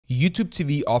YouTube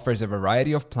TV offers a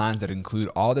variety of plans that include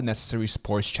all the necessary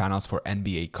sports channels for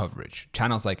NBA coverage.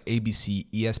 Channels like ABC,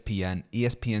 ESPN,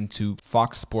 ESPN2,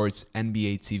 Fox Sports,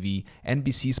 NBA TV,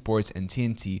 NBC Sports, and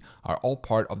TNT are all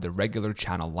part of the regular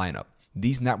channel lineup.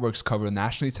 These networks cover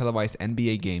nationally televised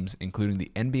NBA games, including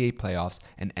the NBA playoffs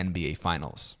and NBA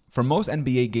finals. For most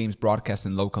NBA games broadcast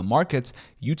in local markets,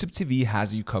 YouTube TV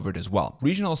has you covered as well.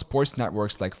 Regional sports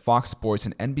networks like Fox Sports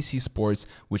and NBC Sports,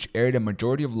 which air the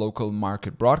majority of local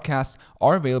market broadcasts,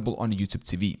 are available on YouTube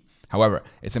TV. However,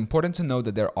 it's important to note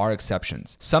that there are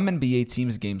exceptions. Some NBA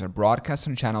teams' games are broadcast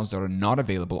on channels that are not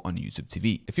available on YouTube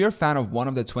TV. If you're a fan of one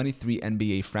of the 23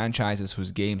 NBA franchises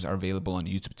whose games are available on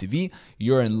YouTube TV,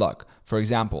 you're in luck. For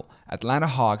example, Atlanta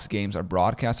Hawks games are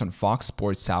broadcast on Fox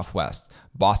Sports Southwest,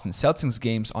 Boston Celtics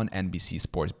games on NBC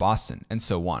Sports Boston, and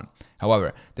so on.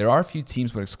 However, there are a few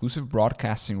teams with exclusive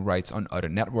broadcasting rights on other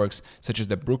networks, such as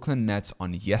the Brooklyn Nets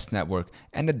on Yes Network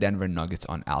and the Denver Nuggets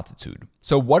on Altitude.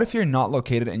 So what if you're not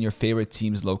located in your favorite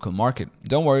team's local market?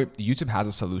 Don't worry, YouTube has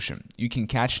a solution. You can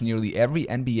catch nearly every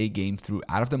NBA game through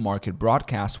out-of-the-market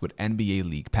broadcasts with NBA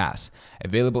League Pass,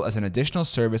 available as an additional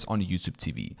service on YouTube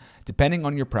TV. Depending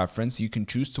on your preference, you can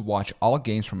choose to watch all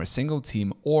games from a single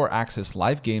team or access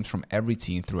live games from every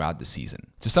team throughout the season.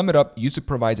 To sum it up, YouTube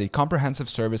provides a comprehensive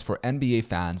service for NBA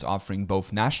fans, offering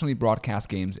both nationally broadcast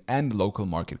games and local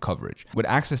market coverage. With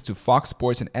access to Fox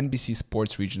Sports and NBC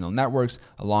Sports regional networks,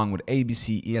 along with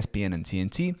ABC, ESPN, and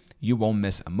TNT, you won't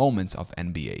miss a moment of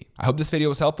NBA. I hope this video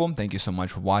was helpful. Thank you so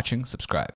much for watching. Subscribe.